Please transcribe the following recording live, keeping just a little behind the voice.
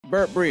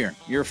Burt Breer,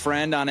 your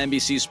friend on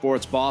NBC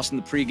Sports Boston,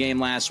 the pregame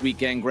last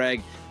weekend,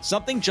 Greg.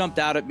 Something jumped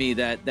out at me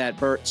that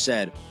Burt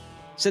said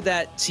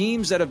that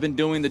teams that have been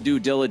doing the due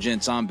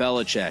diligence on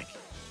Belichick,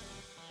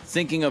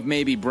 thinking of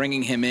maybe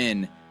bringing him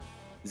in,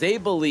 they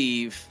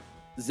believe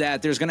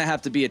that there's going to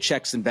have to be a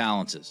checks and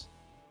balances.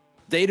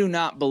 They do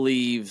not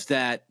believe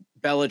that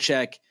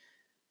Belichick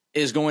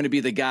is going to be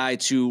the guy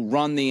to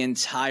run the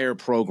entire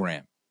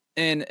program.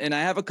 And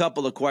I have a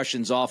couple of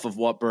questions off of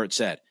what Burt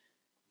said.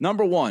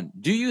 Number one,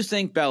 do you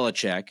think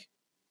Belichick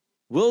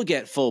will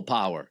get full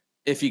power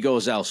if he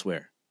goes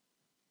elsewhere?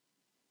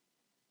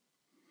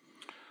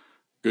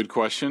 Good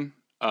question.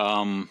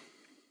 I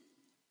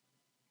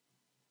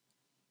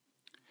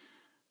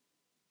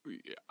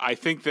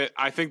think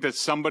that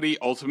somebody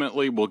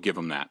ultimately will give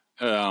him that.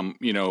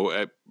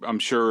 I'm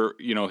sure,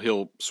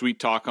 he'll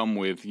sweet talk him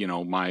with,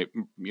 my,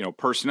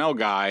 personnel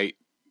guy.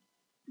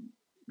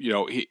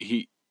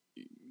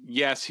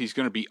 Yes, he's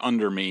going to be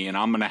under me and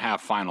I'm going to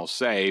have final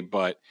say,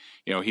 but,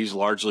 he's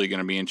largely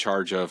going to be in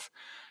charge of,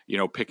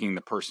 picking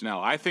the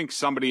personnel. I think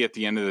somebody at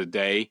the end of the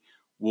day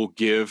will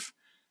give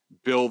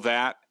Bill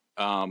that.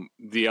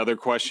 The other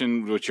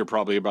question, which you're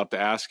probably about to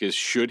ask, is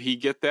should he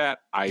get that?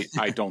 I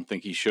don't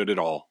think he should at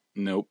all.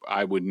 Nope.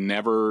 I would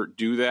never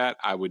do that.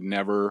 I would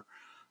never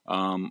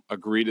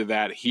agree to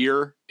that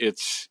here.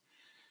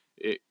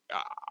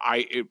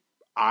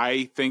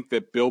 I think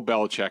that Bill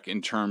Belichick,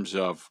 in terms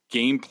of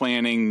game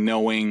planning,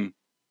 knowing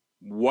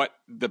what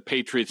the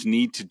Patriots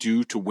need to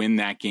do to win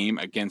that game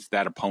against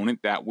that opponent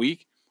that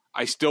week,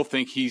 I still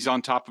think he's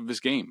on top of his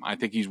game. I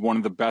think he's one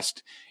of the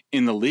best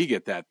in the league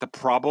at that. The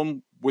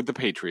problem with the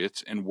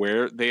Patriots and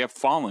where they have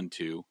fallen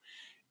to,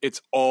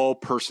 it's all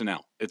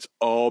personnel. It's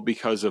all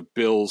because of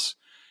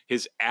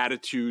his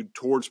attitude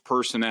towards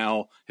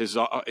personnel, his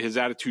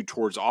attitude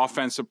towards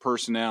offensive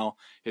personnel,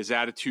 his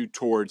attitude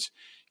towards,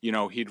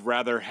 he'd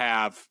rather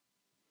have,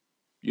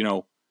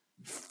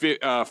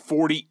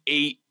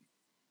 48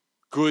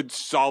 good,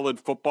 solid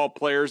football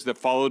players that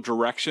follow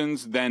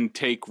directions than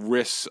take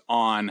risks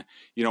on,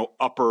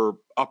 upper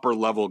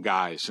level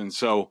guys. And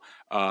so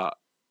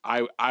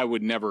I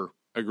would never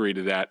agree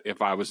to that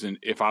if I was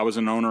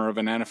an owner of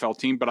an NFL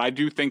team, but I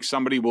do think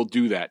somebody will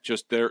do that.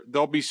 Just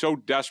they'll be so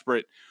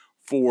desperate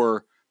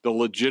for the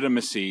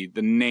legitimacy,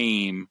 the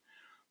name,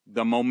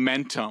 the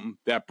momentum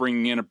that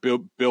bringing in a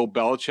Bill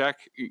Belichick,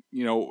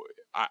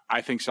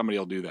 I think somebody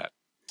will do that.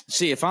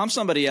 See, if I'm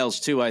somebody else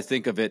too, I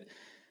think of it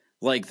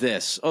like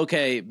this.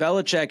 Okay,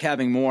 Belichick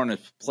having more on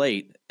his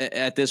plate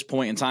at this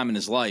point in time in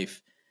his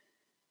life,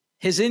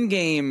 his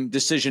in-game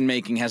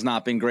decision-making has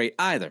not been great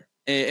either.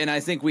 And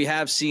I think we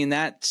have seen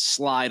that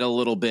slide a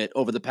little bit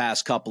over the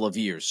past couple of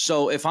years.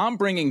 So if I'm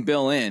bringing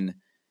Bill in,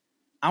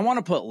 I want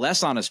to put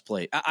less on his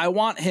plate. I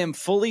want him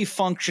fully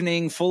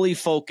functioning, fully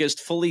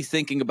focused, fully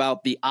thinking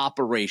about the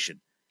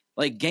operation.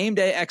 Like game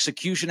day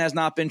execution has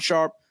not been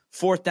sharp.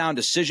 Fourth down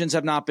decisions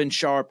have not been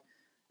sharp.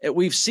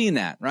 We've seen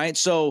that, right?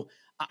 So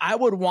I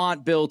would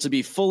want Bill to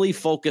be fully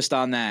focused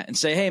on that and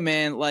say, hey,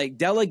 man, like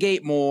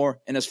delegate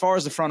more. And as far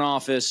as the front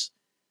office,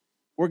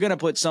 we're going to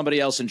put somebody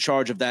else in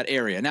charge of that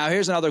area. Now,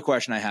 here's another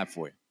question I have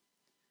for you.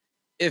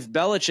 If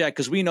Belichick,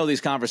 because we know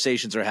these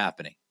conversations are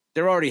happening.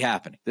 They're already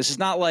happening. This is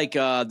not like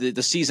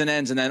the season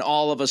ends and then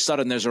all of a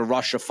sudden there's a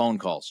rush of phone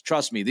calls.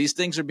 Trust me, these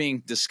things are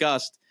being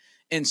discussed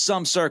in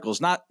some circles.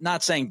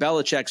 Not saying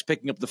Belichick's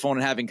picking up the phone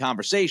and having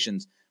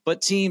conversations,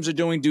 but teams are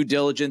doing due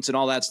diligence and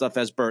all that stuff,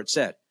 as Burt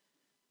said.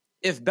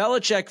 If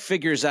Belichick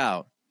figures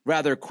out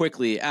rather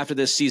quickly after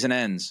this season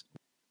ends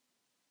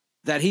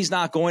that he's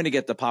not going to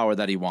get the power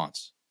that he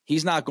wants,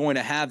 he's not going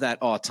to have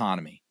that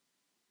autonomy,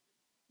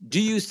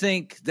 do you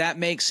think that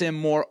makes him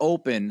more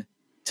open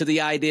to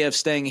the idea of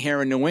staying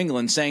here in New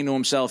England, saying to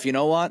himself, you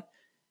know what,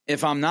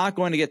 if I'm not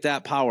going to get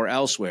that power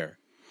elsewhere,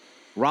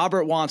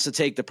 Robert wants to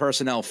take the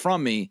personnel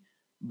from me,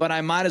 but I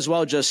might as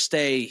well just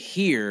stay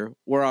here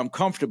where I'm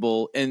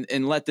comfortable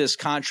and let this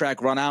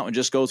contract run out and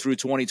just go through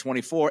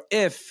 2024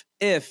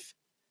 if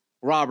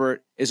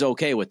Robert is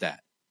okay with that.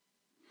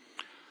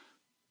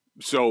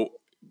 So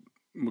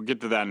we'll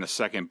get to that in a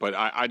second, but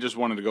I just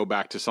wanted to go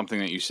back to something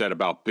that you said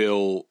about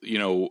Bill,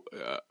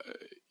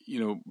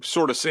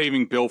 sort of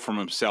saving Bill from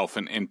himself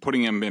and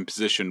putting him in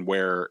position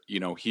where,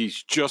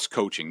 he's just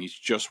coaching. He's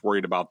just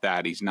worried about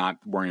that. He's not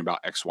worrying about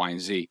X, Y,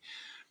 and Z.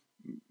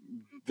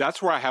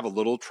 That's where I have a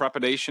little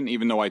trepidation,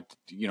 even though I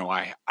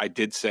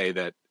did say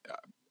that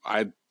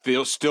I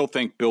still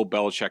think Bill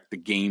Belichick, the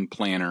game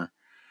planner,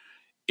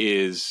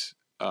 is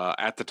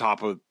at the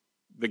top of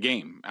the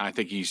game. I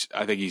think he's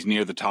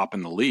near the top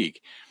in the league.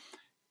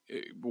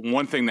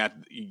 One thing that,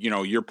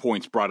 your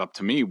points brought up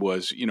to me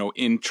was,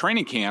 in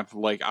training camp,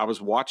 like I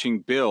was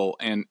watching Bill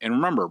and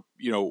remember,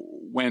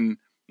 when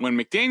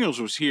McDaniels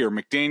was here,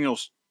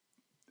 McDaniels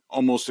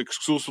almost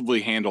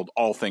exclusively handled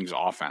all things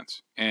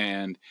offense.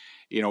 And,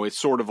 it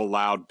sort of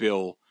allowed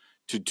Bill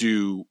to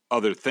do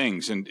other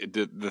things and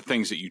the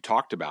things that you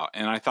talked about.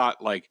 And I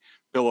thought like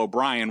Bill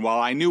O'Brien, while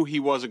I knew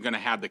he wasn't going to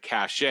have the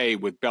cachet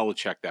with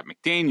Belichick that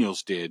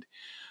McDaniels did,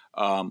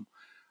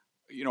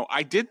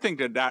 I did think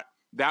that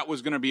that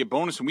was going to be a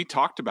bonus. And we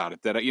talked about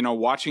it, that,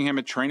 watching him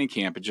at training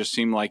camp, it just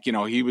seemed like,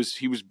 he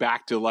was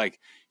back to like,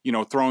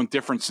 throwing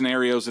different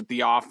scenarios at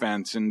the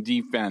offense and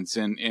defense.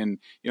 And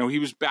he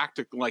was back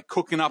to like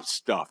cooking up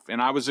stuff.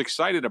 And I was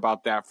excited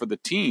about that for the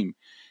team.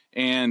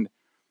 And,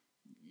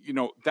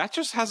 that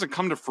just hasn't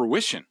come to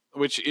fruition,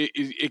 which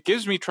it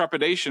gives me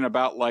trepidation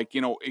about like,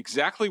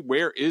 exactly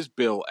where is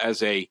Bill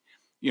as a,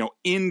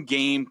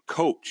 in-game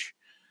coach.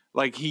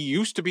 Like, he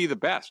used to be the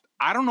best.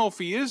 I don't know if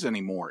he is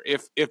anymore.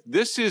 If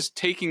this is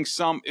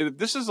if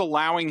this is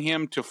allowing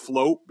him to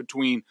float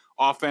between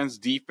offense,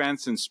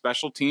 defense, and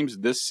special teams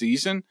this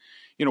season,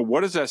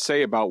 what does that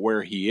say about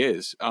where he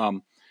is?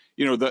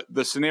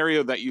 The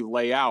scenario that you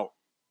lay out,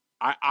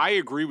 I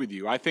agree with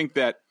you. I think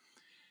that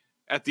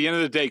at the end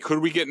of the day, could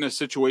we get in a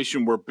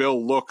situation where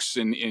Bill looks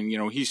and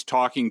he's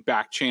talking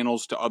back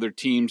channels to other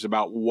teams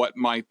about what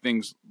might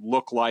things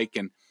look like,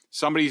 and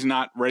somebody's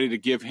not ready to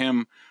give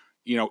him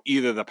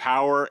either the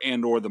power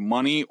and or the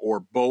money or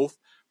both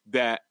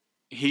that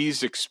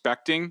he's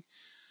expecting?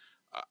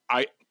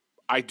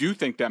 I do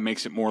think that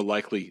makes it more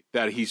likely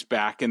that he's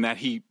back, and that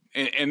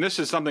and this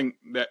is something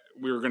that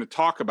we were going to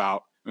talk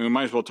about, and we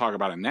might as well talk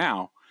about it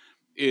now,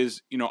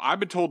 is, I've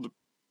been told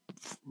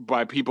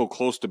by people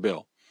close to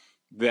Bill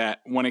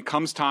that when it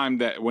comes time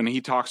that when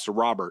he talks to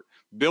Robert,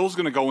 Bill's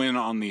going to go in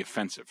on the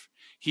offensive.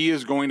 He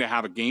is going to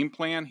have a game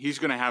plan. He's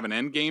going to have an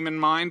end game in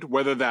mind,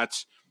 whether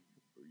that's,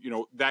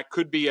 that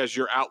could be, as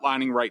you're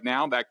outlining right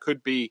now, that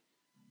could be,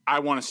 I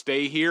want to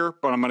stay here,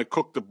 but I'm going to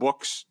cook the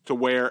books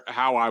to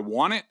how I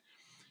want it.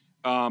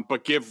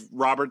 But give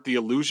Robert the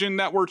illusion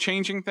that we're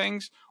changing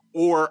things,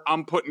 or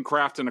I'm putting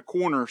Kraft in a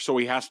corner so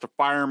he has to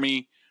fire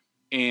me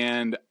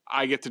and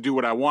I get to do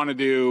what I want to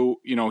do.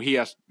 He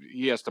has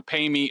to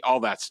pay me, all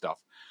that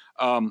stuff.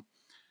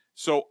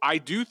 So I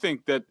do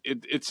think that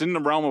it's in the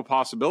realm of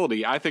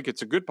possibility. I think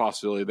it's a good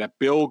possibility that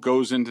Bill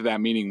goes into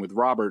that meeting with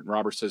Robert, and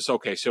Robert says,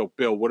 okay, so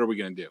Bill, what are we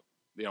going to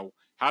do?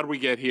 How do we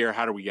get here?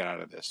 How do we get out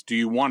of this? Do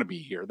you want to be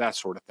here? That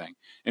sort of thing.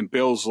 And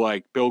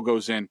Bill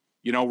goes in,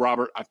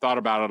 Robert, I've thought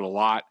about it a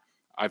lot.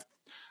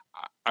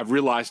 I've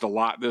realized a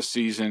lot this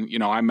season.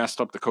 I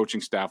messed up the coaching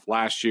staff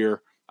last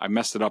year. I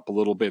messed it up a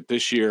little bit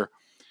this year,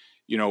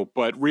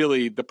 but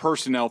really the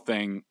personnel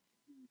thing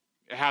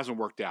hasn't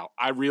worked out.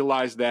 I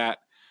realize that.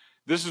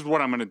 This is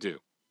what I'm going to do.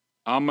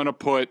 I'm going to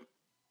put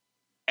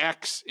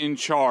X in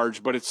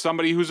charge, but it's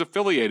somebody who's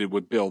affiliated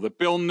with Bill, that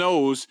Bill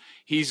knows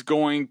he's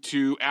going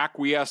to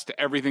acquiesce to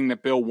everything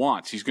that Bill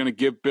wants. He's going to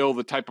give Bill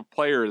the type of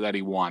player that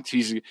he wants.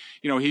 He's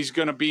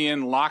going to be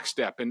in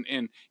lockstep,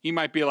 and he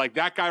might be like,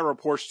 that guy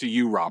reports to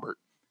you, Robert.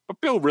 But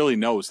Bill really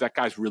knows that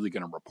guy's really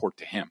going to report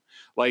to him.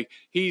 Like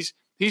he's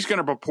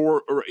going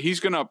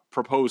to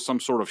propose some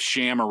sort of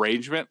sham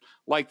arrangement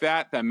like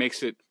that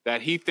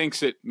he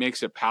thinks it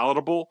makes it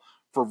palatable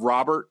for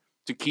Robert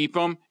to keep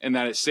him, and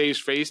that it saves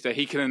face, that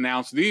he can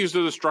announce these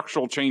are the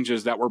structural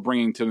changes that we're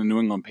bringing to the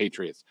New England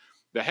Patriots.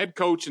 The head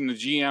coach and the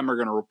GM are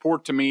going to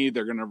report to me.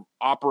 They're going to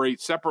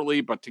operate separately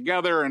but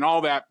together, and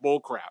all that bull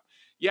crap.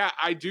 Yeah,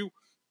 I do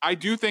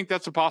think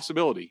that's a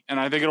possibility, and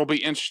I think it'll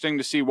be interesting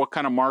to see what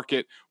kind of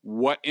market,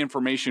 what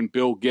information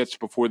Bill gets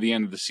before the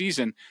end of the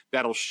season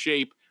that'll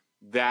shape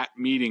that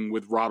meeting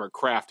with Robert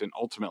Kraft and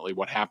ultimately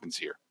what happens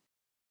here.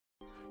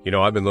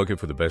 I've been looking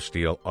for the best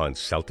deal on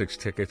Celtics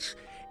tickets,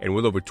 and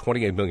with over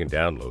 28 million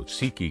downloads,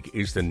 SeatGeek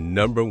is the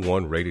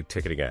 #1 rated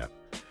ticketing app.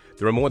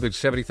 There are more than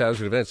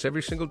 70,000 events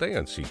every single day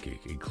on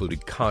SeatGeek, including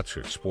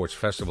concerts, sports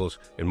festivals,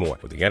 and more.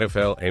 With the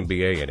NFL,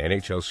 NBA, and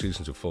NHL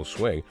seasons in full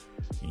swing,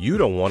 you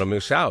don't want to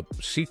miss out.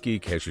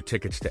 SeatGeek has your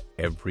tickets to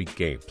every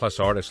game. Plus,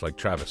 artists like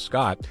Travis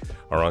Scott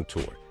are on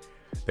tour.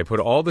 They put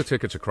all the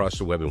tickets across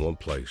the web in one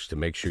place to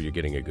make sure you're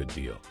getting a good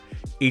deal.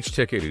 Each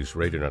ticket is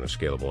rated on a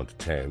scale of 1 to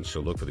 10, so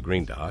look for the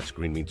green dots.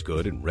 Green means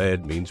good and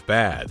red means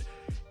bad.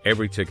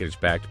 Every ticket is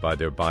backed by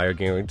their buyer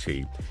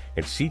guarantee,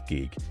 and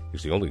SeatGeek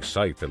is the only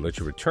site that lets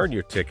you return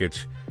your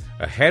tickets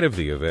ahead of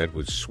the event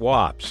with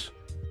swaps.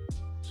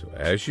 So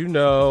as you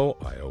know,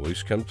 I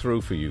always come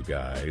through for you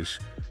guys.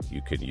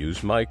 You can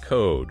use my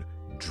code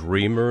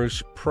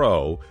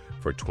DREAMERSPRO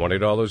for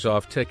 $20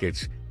 off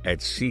tickets at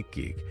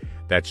SeatGeek.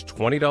 That's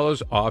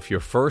 $20 off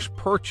your first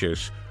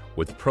purchase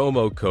with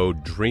promo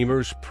code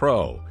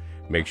DREAMERSPRO.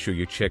 Make sure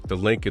you check the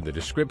link in the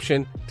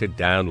description to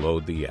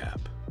download the app.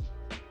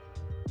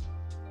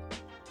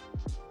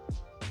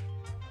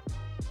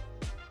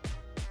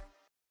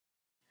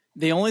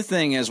 The only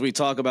thing as we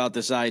talk about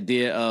this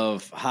idea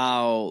of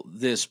how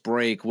this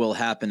break will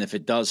happen if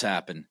it does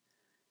happen,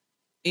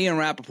 Ian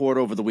Rappaport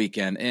over the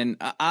weekend, and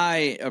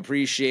I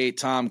appreciate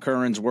Tom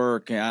Curran's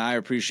work, and I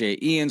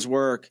appreciate Ian's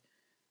work.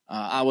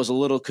 I was a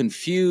little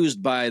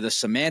confused by the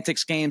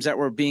semantics games that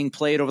were being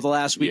played over the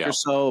last week or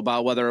so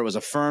about whether it was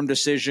a firm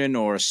decision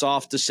or a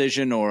soft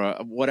decision or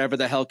whatever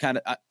the hell kind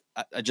of.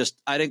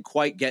 I didn't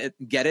quite get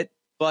it.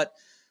 But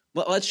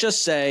let's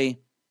just say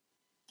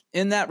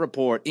in that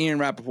report, Ian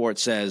Rappaport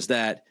says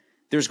that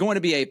there's going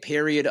to be a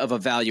period of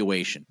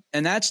evaluation,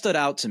 and that stood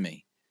out to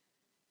me.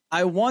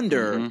 I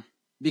wonder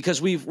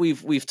because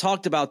we've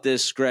talked about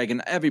this, Greg,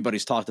 and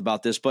everybody's talked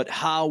about this, but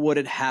how would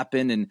it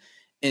happen?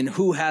 and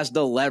who has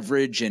the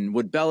leverage, and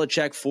would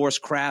Belichick force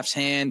Kraft's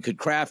hand? Could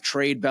Kraft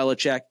trade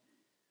Belichick?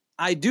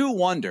 I do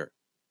wonder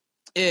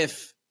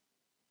if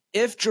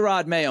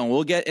Gerard Mayo, and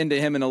we'll get into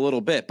him in a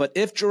little bit, but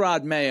if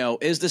Gerard Mayo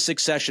is the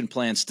succession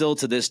plan still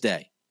to this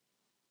day,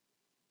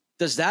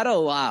 does that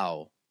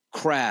allow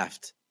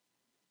Kraft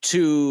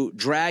to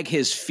drag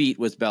his feet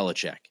with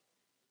Belichick?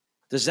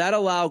 Does that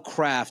allow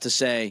Kraft to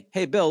say,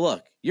 hey, Bill,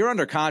 look, you're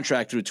under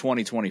contract through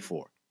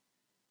 2024.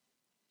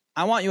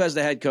 I want you as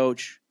the head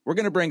coach. We're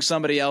going to bring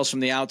somebody else from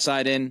the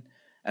outside in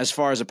as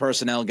far as a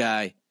personnel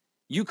guy.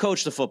 You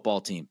coach the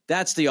football team.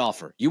 That's the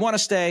offer. You want to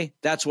stay?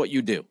 That's what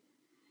you do.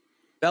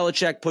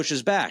 Belichick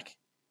pushes back.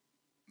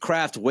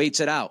 Kraft waits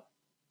it out.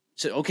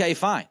 So, okay,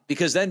 fine.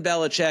 Because then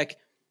Belichick,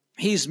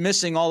 he's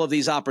missing all of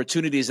these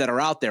opportunities that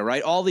are out there,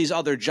 right? All these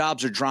other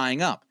jobs are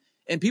drying up.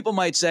 And people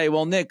might say,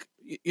 well, Nick,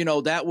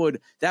 that would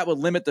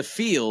limit the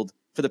field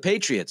for the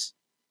Patriots.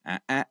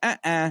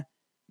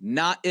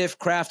 Not if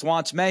Kraft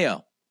wants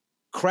Mayo.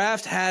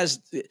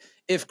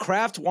 If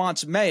Kraft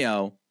wants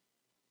Mayo,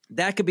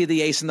 that could be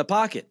the ace in the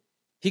pocket.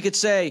 He could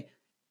say,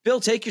 Bill,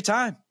 take your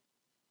time,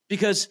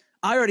 because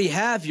I already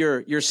have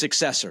your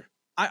successor.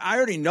 I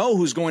already know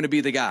who's going to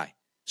be the guy.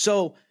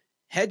 So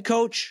head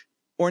coach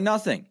or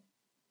nothing.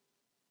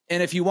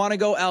 And if you want to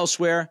go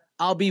elsewhere,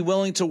 I'll be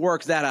willing to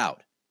work that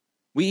out.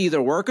 We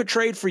either work a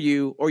trade for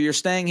you, or you're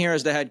staying here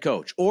as the head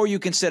coach, or you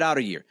can sit out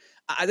a year.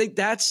 I think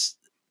that's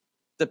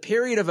the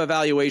period of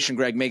evaluation,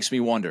 Greg, makes me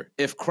wonder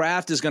if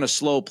Kraft is going to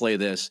slow play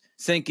this,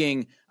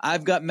 thinking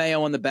I've got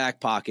Mayo in the back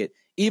pocket.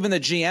 Even the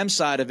GM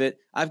side of it,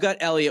 I've got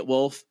Elliott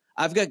Wolf.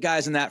 I've got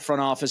guys in that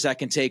front office that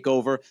can take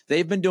over.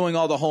 They've been doing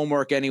all the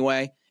homework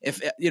anyway.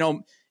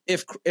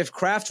 If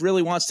Kraft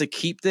really wants to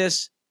keep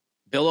this,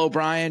 Bill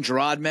O'Brien,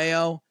 Gerard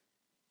Mayo,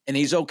 and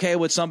he's okay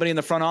with somebody in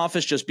the front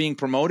office just being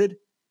promoted,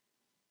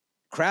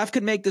 Kraft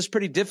could make this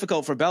pretty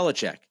difficult for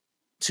Belichick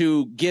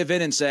to give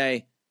in and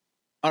say,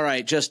 all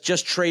right,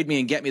 just trade me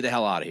and get me the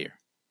hell out of here.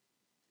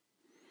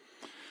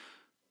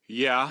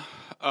 Yeah,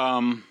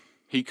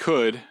 he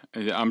could.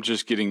 I'm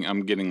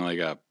getting like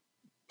a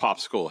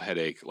popsicle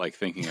headache, like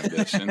thinking of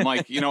this. And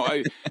like,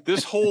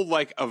 this whole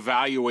like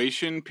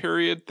evaluation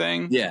period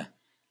thing. Yeah.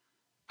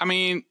 I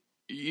mean,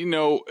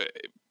 the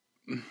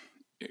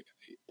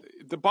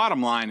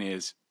bottom line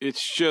is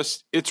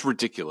it's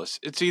ridiculous.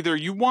 It's either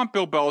you want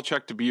Bill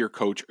Belichick to be your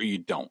coach or you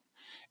don't.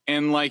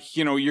 And like,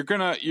 you're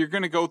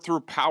gonna go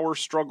through power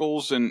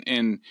struggles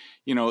and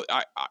it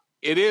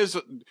is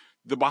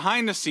the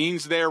behind the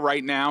scenes there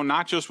right now,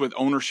 not just with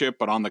ownership,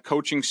 but on the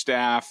coaching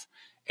staff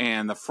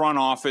and the front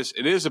office.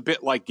 It is a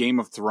bit like Game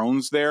of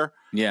Thrones there.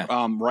 Yeah.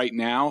 Right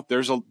now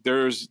there's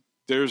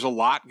a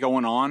lot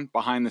going on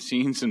behind the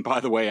scenes. And by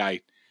the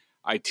way,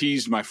 I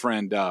teased my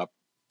friend,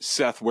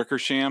 Seth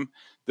Wickersham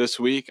this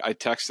week. I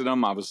texted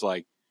him. I was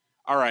like,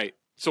 all right,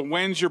 so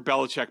when's your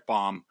Belichick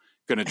bomb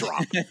going to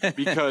drop?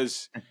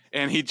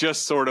 And he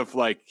just sort of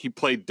like, he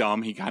played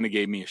dumb. He kind of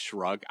gave me a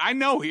shrug. I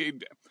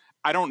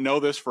don't know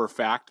this for a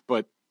fact,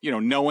 but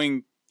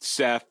knowing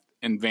Seth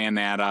and Van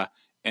Natta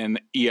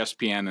and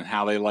ESPN and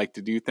how they like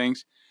to do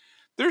things,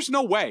 there's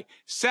no way.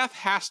 Seth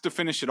has to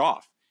finish it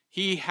off.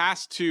 He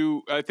has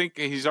to, I think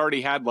he's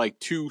already had like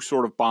two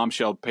sort of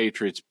bombshell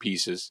Patriots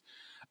pieces.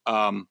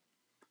 I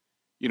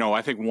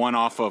think one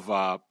off of,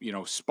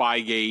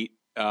 Spygate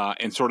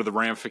and sort of the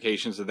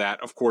ramifications of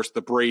that. Of course,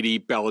 the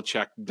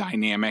Brady-Belichick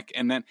dynamic.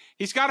 And then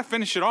he's got to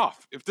finish it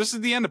off. If this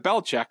is the end of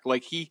Belichick,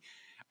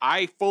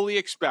 I fully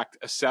expect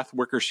a Seth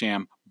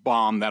Wickersham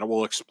bomb that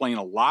will explain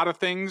a lot of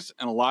things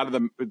and a lot of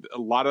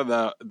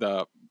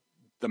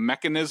the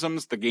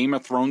mechanisms, the Game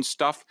of Thrones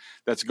stuff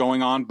that's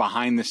going on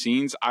behind the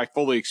scenes. I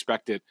fully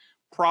expect it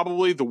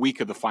probably the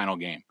week of the final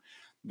game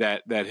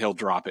that he'll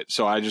drop it.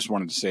 So I just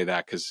wanted to say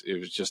that because it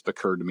was just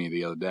occurred to me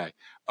the other day.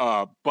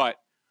 But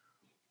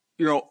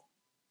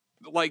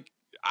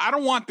I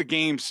don't want the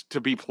games to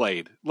be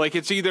played. Like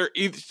it's either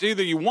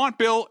you want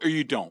Bill or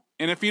you don't.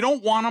 And if you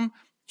don't want him,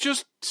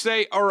 just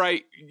say, all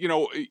right,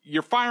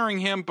 you're firing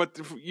him, but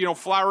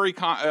flowery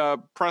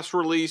press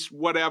release,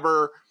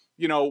 whatever.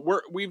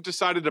 We've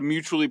decided to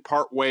mutually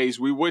part ways.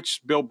 We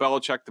wish Bill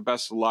Belichick the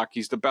best of luck.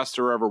 He's the best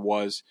there ever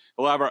was.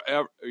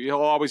 He'll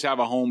always have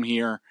a home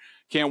here.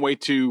 Can't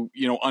wait to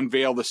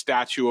unveil the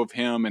statue of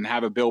him and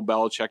have a Bill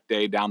Belichick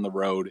day down the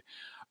road.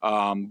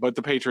 But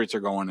the Patriots are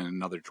going in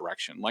another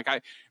direction.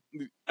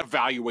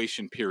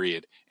 Evaluation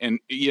period, and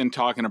Ian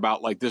talking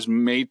about like this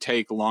may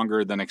take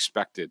longer than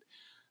expected.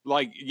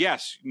 Like,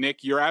 yes,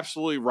 Nick, you're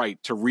absolutely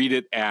right to read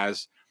it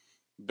as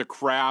the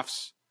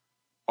Krafts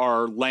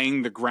are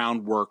laying the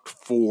groundwork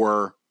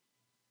for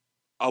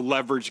a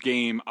leverage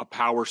game, a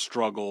power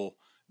struggle,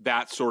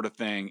 that sort of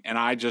thing. And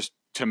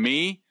to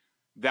me,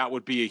 that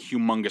would be a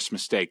humongous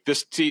mistake.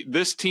 This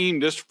team,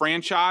 this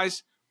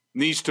franchise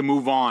needs to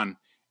move on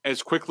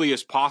as quickly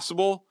as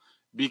possible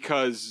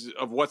because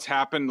of what's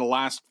happened the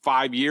last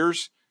 5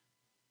 years.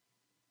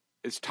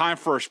 It's time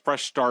for a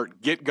fresh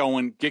start. Get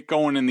going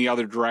in the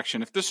other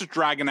direction. If this is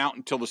dragging out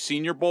until the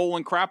Senior Bowl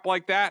and crap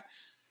like that,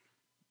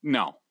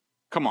 no.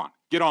 Come on,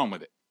 get on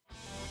with it.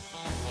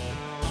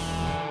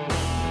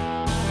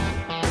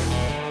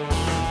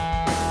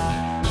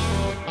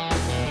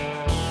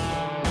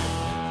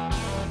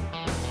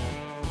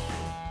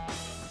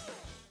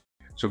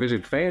 So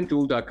visit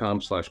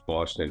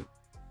FanDuel.com/Boston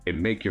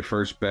and make your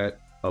first bet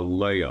a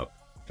layup.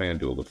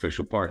 FanDuel,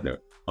 official partner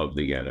of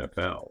the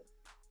NFL.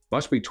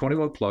 Must be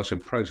 21 plus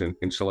and present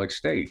in select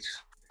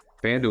states.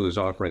 FanDuel is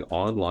offering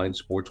online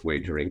sports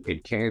wagering in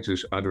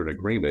Kansas under an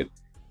agreement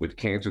with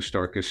Kansas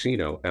Star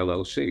Casino,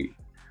 LLC.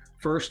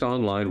 First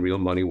online real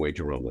money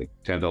wager only.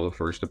 $10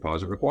 first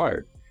deposit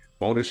required.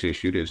 Bonus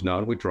issued is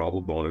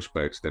non-withdrawable bonus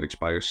bets that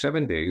expire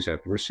 7 days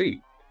after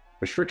receipt.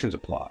 Restrictions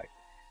apply.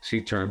 See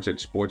terms at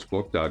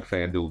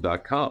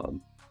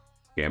sportsbook.fanduel.com.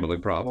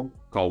 Gambling problem?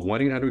 Call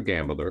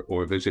 1-800-GAMBLER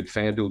or visit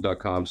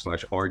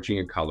fanduel.com/RG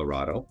in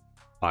Colorado,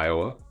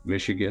 Iowa,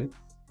 Michigan,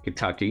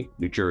 Kentucky,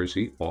 New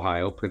Jersey,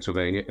 Ohio,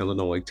 Pennsylvania,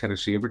 Illinois,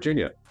 Tennessee, and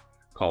Virginia.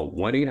 Call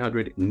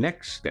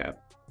 1-800-NEXT-STEP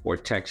or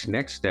text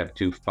NEXT STEP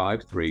to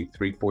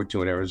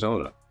 53342 in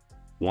Arizona,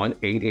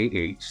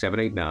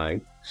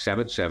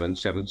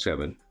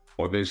 1-888-789-7777,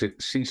 or visit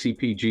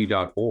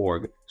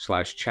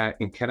ccpg.org/chat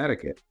in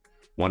Connecticut,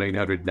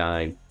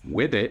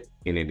 1-800-9-WITH-IT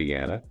in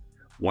Indiana,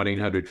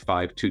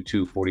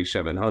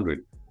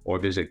 1-800-522-4700, or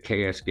visit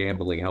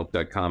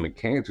ksgamblinghelp.com in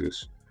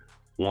Kansas,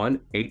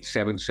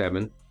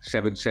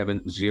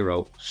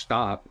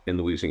 1-877-770-STOP in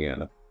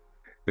Louisiana.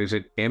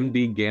 Visit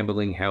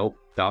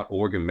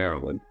mdgamblinghelp.org in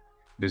Maryland.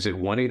 Visit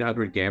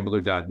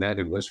 1-800-GAMBLER.net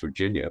in West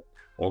Virginia,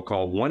 or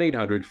call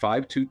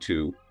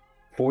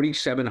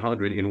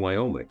 1-800-522-4700 in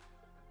Wyoming.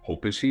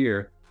 Hope is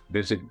here.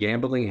 Visit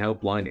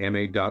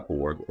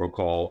gamblinghelplinema.org or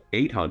call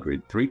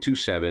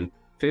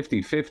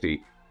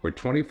 800-327-5050 for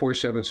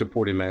 24/7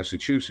 support in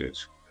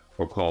Massachusetts,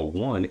 or call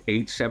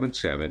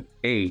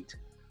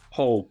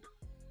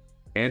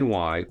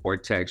 1-877-8-HOPE-NY or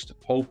text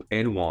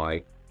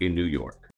HOPE-NY in New York.